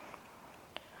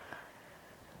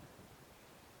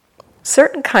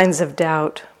 Certain kinds of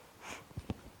doubt,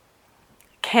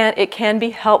 it can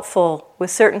be helpful with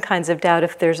certain kinds of doubt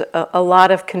if there's a lot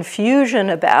of confusion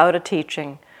about a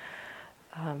teaching,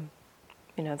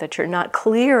 that you're not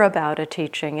clear about a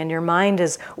teaching and your mind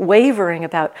is wavering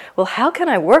about, well, how can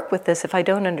I work with this if I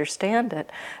don't understand it?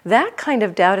 That kind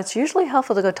of doubt, it's usually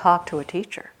helpful to go talk to a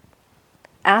teacher.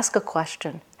 Ask a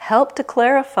question. Help to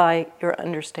clarify your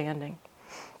understanding.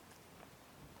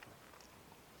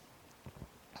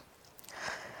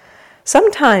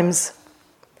 Sometimes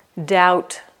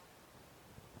doubt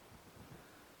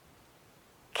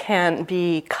can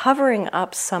be covering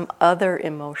up some other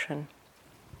emotion.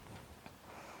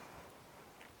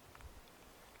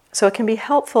 So it can be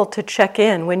helpful to check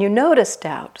in when you notice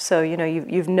doubt. So,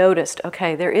 you've noticed,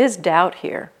 okay, there is doubt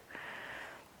here.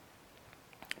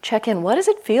 Check in, what does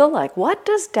it feel like? What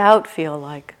does doubt feel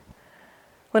like?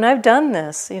 When I've done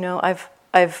this,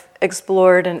 I've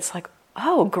explored and it's like,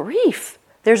 oh, grief.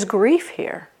 There's grief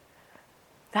here.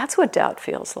 That's what doubt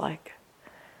feels like.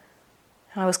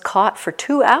 I was caught for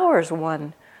 2 hours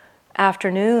one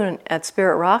afternoon at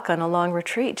Spirit Rock on a long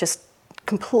retreat, just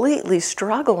completely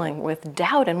struggling with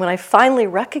doubt. And when I finally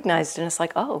recognized it, it's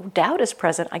like, oh, doubt is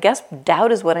present. I guess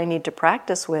doubt is what I need to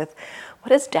practice with. What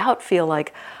does doubt feel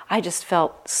like? I just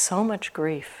felt so much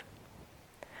grief.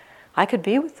 I could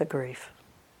be with the grief.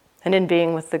 And in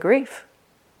being with the grief,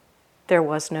 there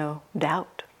was no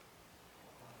doubt.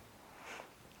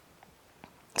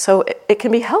 So it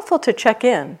can be helpful to check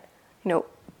in.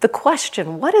 The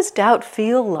question, what does doubt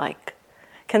feel like,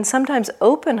 can sometimes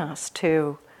open us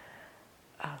to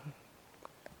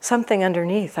something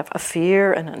underneath, a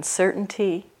fear, an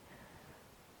uncertainty,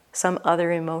 some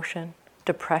other emotion,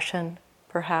 depression,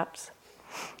 perhaps.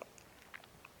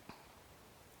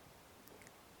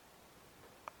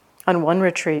 On one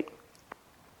retreat,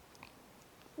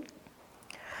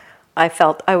 I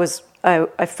felt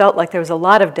like there was a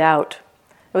lot of doubt.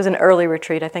 It was an early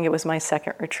retreat. I think it was my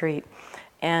second retreat.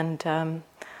 And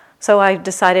so I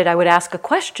decided I would ask a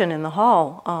question in the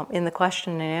hall, in the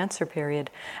question and answer period.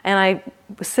 And I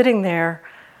was sitting there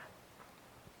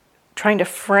trying to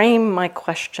frame my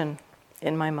question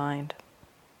in my mind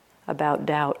about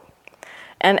doubt.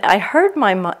 And I heard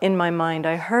in my mind,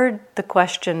 I heard the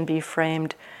question be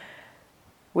framed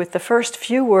with the first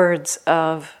few words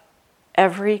of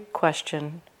every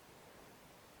question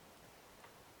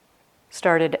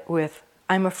started with,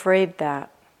 I'm afraid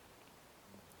that.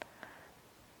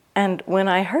 And when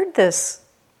I heard this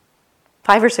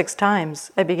 5 or 6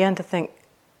 times, I began to think,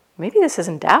 maybe this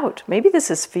isn't doubt, maybe this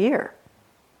is fear.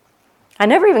 I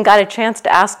never even got a chance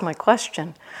to ask my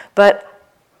question, but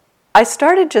I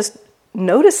started just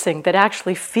noticing that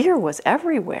actually fear was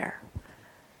everywhere.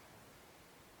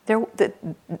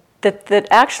 That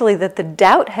actually the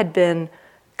doubt had been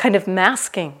kind of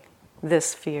masking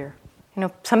this fear.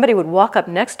 Somebody would walk up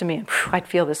next to me and I'd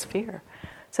feel this fear.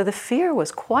 So the fear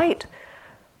was quite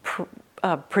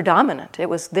predominant. It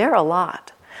was there a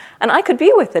lot. And I could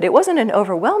be with it. It wasn't an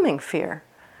overwhelming fear,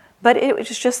 but it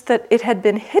was just that it had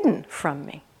been hidden from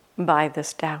me by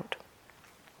this doubt.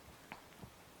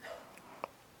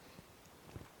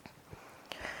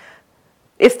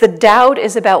 If the doubt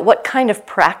is about what kind of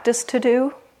practice to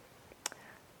do,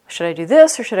 should I do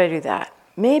this or should I do that?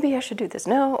 Maybe I should do this.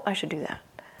 No, I should do that.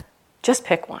 Just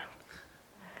pick one.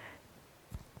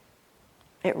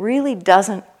 It really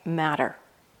doesn't matter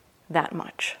that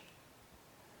much.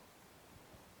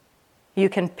 You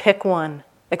can pick one,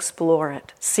 explore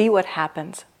it, see what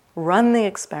happens, Run the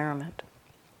experiment.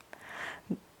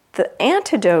 The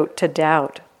antidote to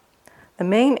doubt, the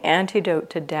main antidote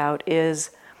to doubt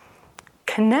is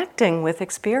connecting with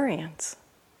experience.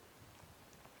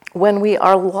 When we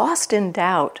are lost in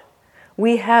doubt,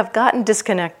 we have gotten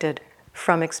disconnected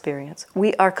from experience.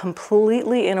 We are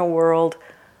completely in a world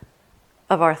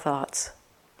of our thoughts,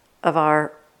 of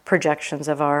our projections,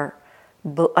 of our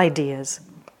ideas.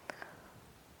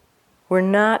 We're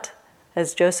not,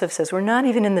 as Joseph says, we're not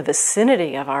even in the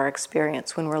vicinity of our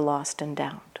experience when we're lost in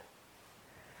doubt.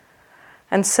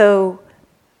 And so,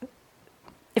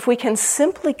 if we can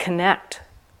simply connect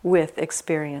with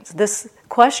experience, this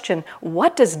question,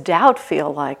 what does doubt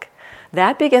feel like?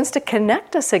 That begins to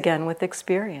connect us again with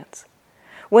experience.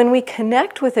 When we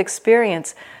connect with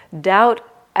experience, doubt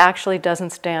actually doesn't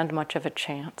stand much of a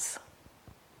chance.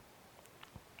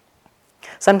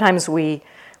 Sometimes we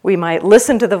might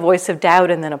listen to the voice of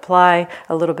doubt and then apply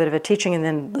a little bit of a teaching, and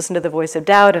then listen to the voice of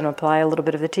doubt and apply a little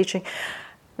bit of the teaching.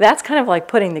 That's kind of like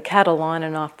putting the kettle on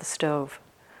and off the stove.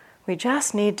 We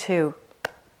just need to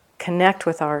connect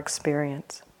with our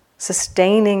experience.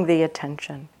 Sustaining the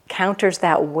attention counters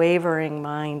that wavering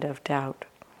mind of doubt.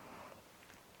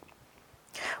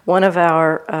 One of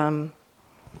our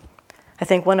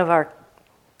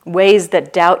ways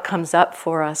that doubt comes up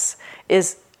for us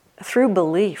is through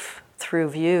belief, through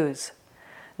views,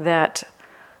 that,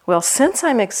 well, since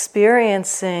I'm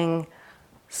experiencing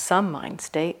some mind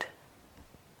state,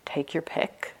 take your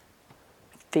pick,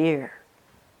 fear,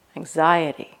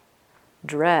 anxiety,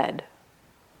 dread,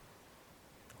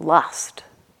 lust,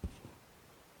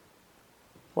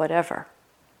 whatever.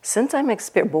 Since I'm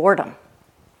boredom.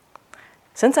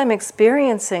 Since I'm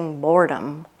experiencing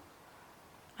boredom,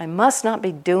 I must not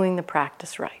be doing the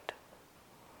practice right.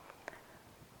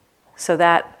 So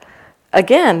that,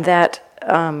 again, the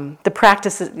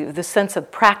sense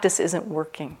of practice isn't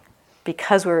working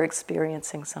because we're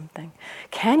experiencing something.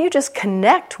 Can you just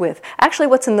connect with, actually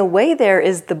what's in the way there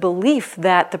is the belief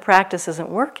that the practice isn't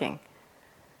working.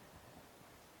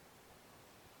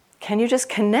 Can you just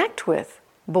connect with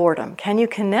boredom? Can you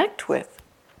connect with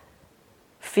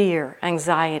fear,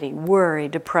 anxiety, worry,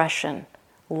 depression,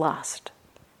 lust?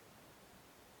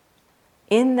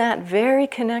 In that very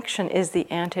connection is the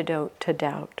antidote to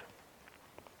doubt.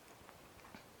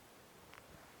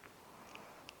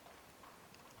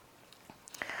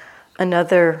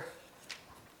 Another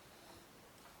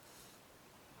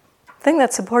thing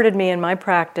that supported me in my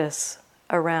practice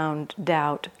around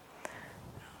doubt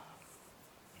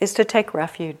is to take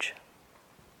refuge.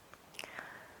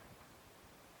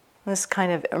 This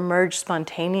kind of emerged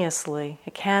spontaneously.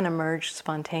 It can emerge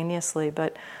spontaneously,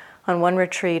 but on one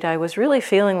retreat I was really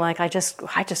feeling like I just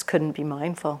couldn't be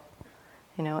mindful.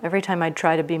 You know, every time I'd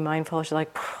try to be mindful, I was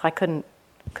like, I couldn't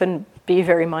be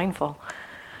very mindful.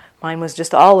 Mine was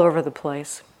just all over the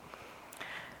place.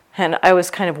 And I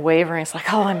was kind of wavering. It's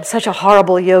like, oh, I'm such a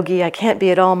horrible yogi. I can't be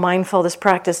at all mindful. This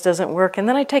practice doesn't work. And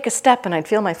then I'd take a step and I'd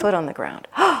feel my foot on the ground.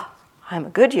 Oh, I'm a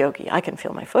good yogi. I can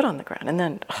feel my foot on the ground. And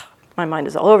then my mind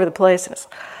is all over the place. And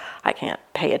I can't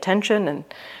pay attention. And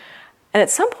at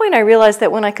some point I realized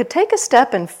that when I could take a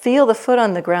step and feel the foot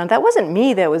on the ground, that wasn't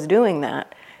me that was doing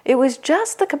that. It was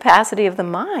just the capacity of the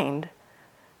mind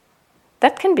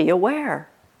that can be aware.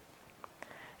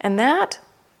 And that,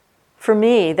 for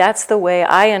me, that's the way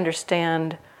I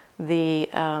understand the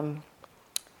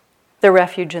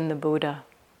refuge in the Buddha.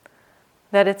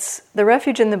 That it's the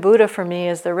refuge in the Buddha for me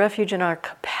is the refuge in our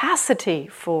capacity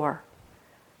for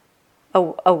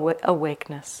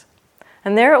awakeness.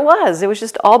 And there it was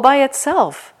just all by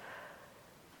itself.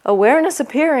 Awareness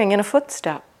appearing in a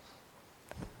footstep.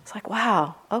 It's like,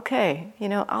 wow, okay,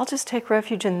 I'll just take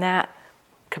refuge in that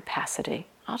capacity.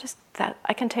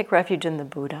 I can take refuge in the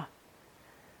Buddha.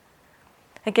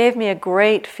 It gave me a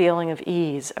great feeling of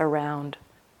ease around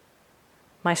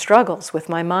my struggles with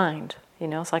my mind.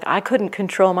 It's like I couldn't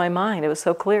control my mind. It was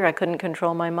so clear I couldn't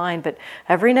control my mind, but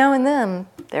every now and then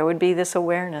there would be this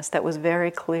awareness that was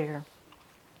very clear.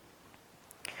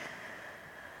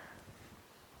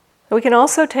 We can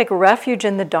also take refuge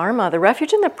in the Dharma, the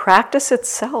refuge in the practice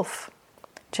itself.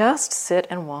 Just sit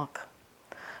and walk.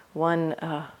 One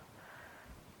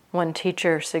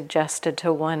teacher suggested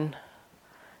to one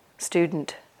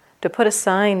student to put a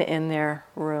sign in their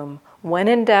room, when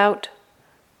in doubt,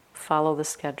 follow the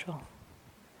schedule.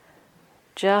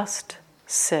 Just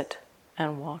sit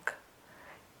and walk.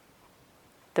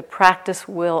 The practice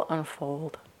will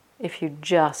unfold if you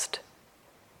just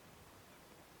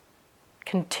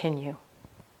continue.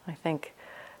 I think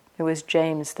it was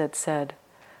James that said,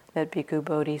 that Bhikkhu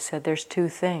Bodhi said, there's two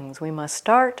things. We must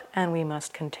start and we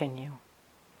must continue.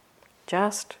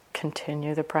 Just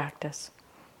continue the practice.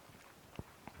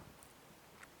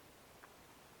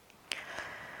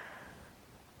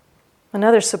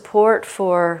 Another support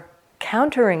for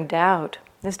countering doubt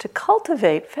is to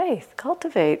cultivate faith,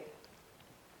 cultivate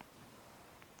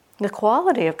the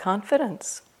quality of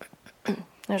confidence.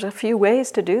 There's a few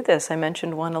ways to do this. I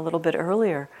mentioned one a little bit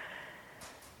earlier.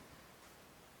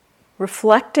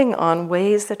 Reflecting on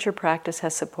ways that your practice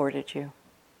has supported you.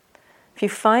 If you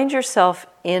find yourself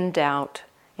in doubt,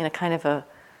 in a kind of a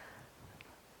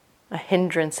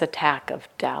hindrance attack of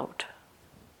doubt,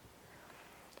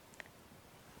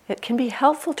 it can be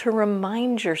helpful to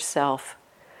remind yourself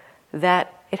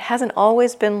that it hasn't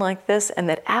always been like this, and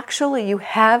that actually you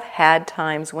have had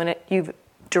times when you've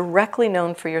directly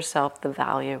known for yourself the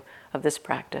value of this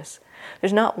practice.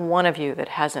 There's not one of you that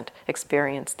hasn't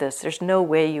experienced this. There's no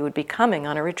way you would be coming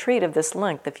on a retreat of this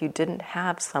length if you didn't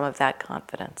have some of that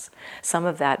confidence, some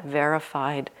of that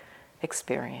verified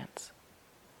experience.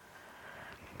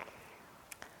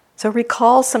 So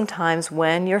recall sometimes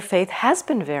when your faith has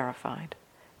been verified.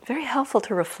 Very helpful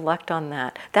to reflect on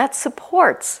that. That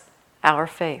supports our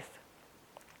faith,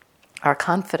 our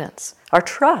confidence, our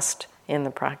trust in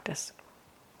the practice.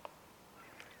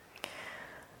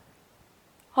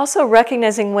 Also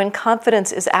recognizing when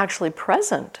confidence is actually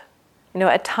present.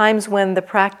 At times when the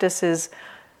practice is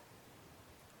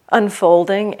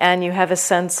unfolding and you have a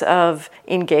sense of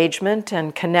engagement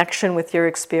and connection with your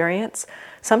experience,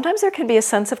 sometimes there can be a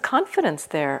sense of confidence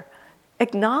there.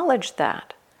 Acknowledge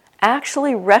that.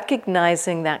 Actually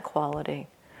recognizing that quality.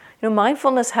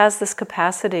 Mindfulness has this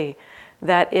capacity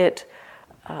that it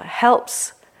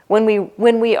helps when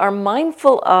we are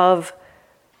mindful of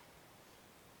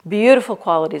beautiful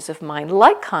qualities of mind,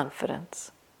 like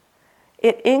confidence.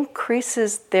 It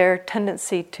increases their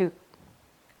tendency to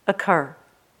occur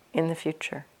in the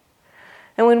future.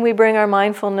 And when we bring our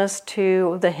mindfulness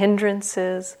to the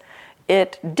hindrances,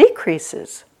 it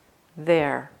decreases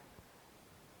their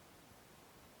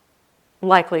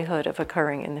likelihood of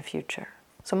occurring in the future.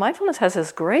 So mindfulness has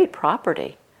this great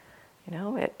property.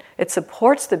 It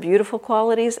supports the beautiful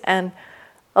qualities and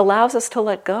allows us to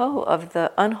let go of the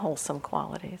unwholesome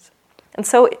qualities. And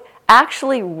so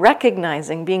actually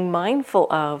recognizing, being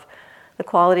mindful of the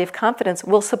quality of confidence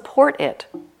will support it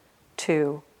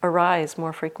to arise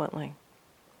more frequently.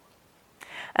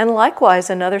 And likewise,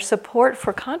 another support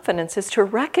for confidence is to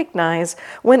recognize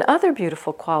when other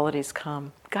beautiful qualities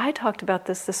come. Guy talked about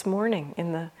this morning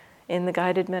in the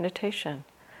guided meditation.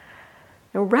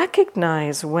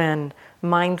 Recognize when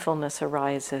mindfulness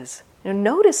arises.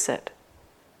 Notice it.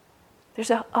 There's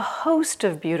a host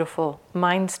of beautiful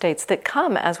mind states that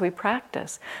come as we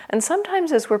practice. And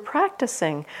sometimes as we're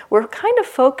practicing, we're kind of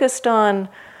focused on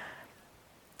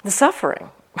the suffering.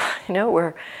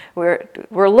 We're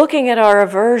looking at our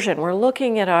aversion. We're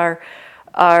looking at our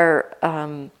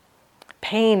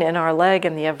pain in our leg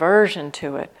and the aversion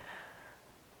to it.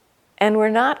 And we're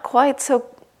not quite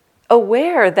so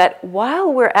aware that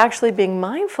while we're actually being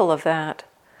mindful of that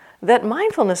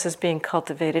mindfulness is being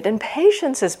cultivated and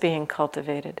patience is being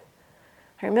cultivated.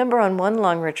 I remember on one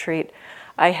long retreat,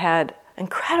 I had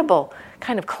incredible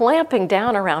kind of clamping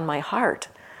down around my heart.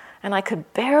 And I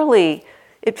could barely,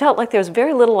 it felt like there was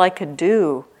very little I could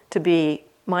do to be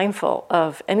mindful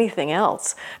of anything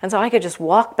else. And so I could just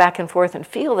walk back and forth and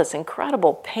feel this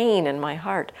incredible pain in my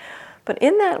heart. But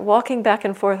in that walking back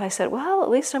and forth, I said, well, at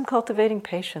least I'm cultivating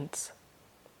patience.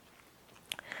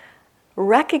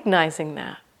 Recognizing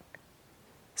that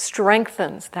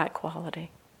strengthens that quality.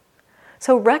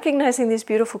 So recognizing these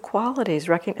beautiful qualities,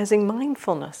 recognizing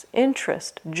mindfulness,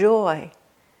 interest, joy,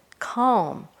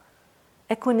 calm,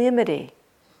 equanimity,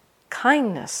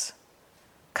 kindness,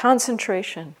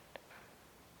 concentration,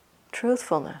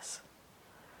 truthfulness,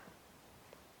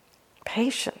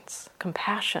 patience,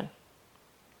 compassion.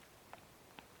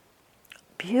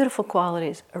 Beautiful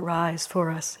qualities arise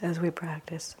for us as we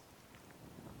practice.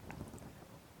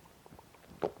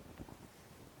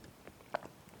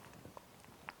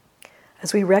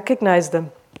 As we recognize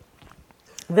them,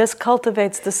 this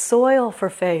cultivates the soil for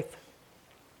faith,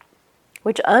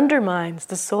 which undermines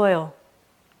the soil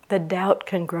that doubt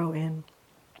can grow in.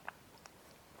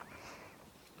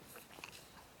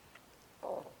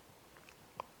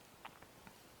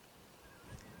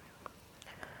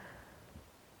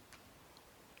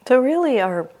 So really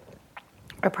our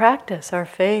practice, our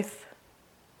faith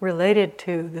related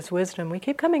to this wisdom, we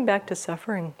keep coming back to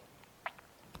suffering.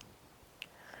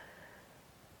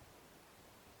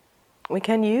 We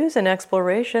can use an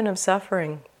exploration of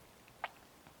suffering,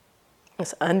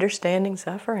 this understanding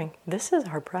suffering. This is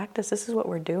our practice. This is what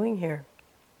we're doing here.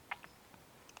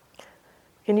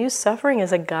 You can use suffering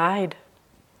as a guide.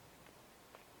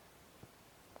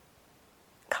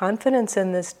 Confidence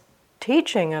in this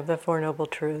teaching of the Four Noble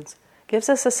Truths gives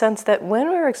us a sense that when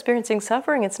we're experiencing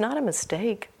suffering, it's not a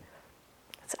mistake.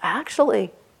 It's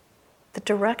actually the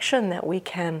direction that we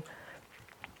can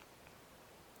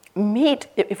meet.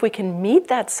 If we can meet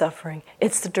that suffering,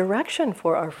 it's the direction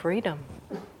for our freedom.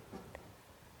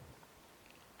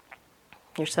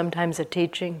 There's sometimes a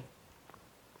teaching.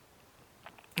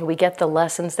 We get the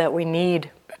lessons that we need.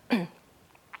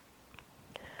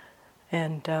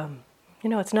 And,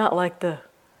 it's not like that's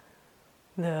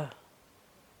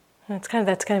kind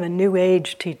of a new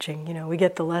age teaching. We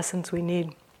get the lessons we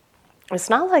need. It's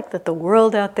not like that the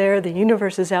world out there, the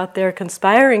universe is out there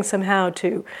conspiring somehow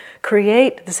to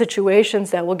create the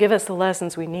situations that will give us the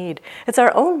lessons we need. It's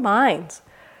our own minds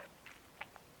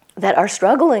that are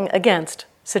struggling against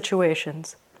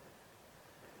situations.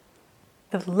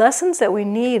 The lessons that we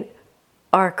need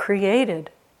are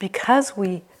created because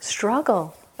we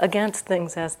struggle against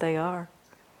things as they are.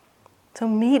 So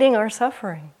meeting our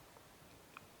suffering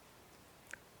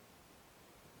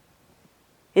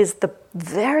is the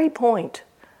very point,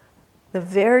 the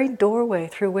very doorway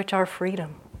through which our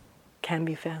freedom can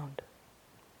be found.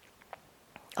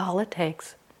 All it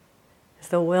takes is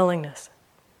the willingness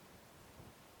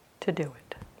to do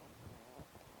it.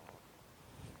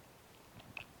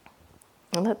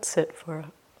 And let's sit for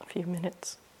a few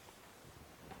minutes.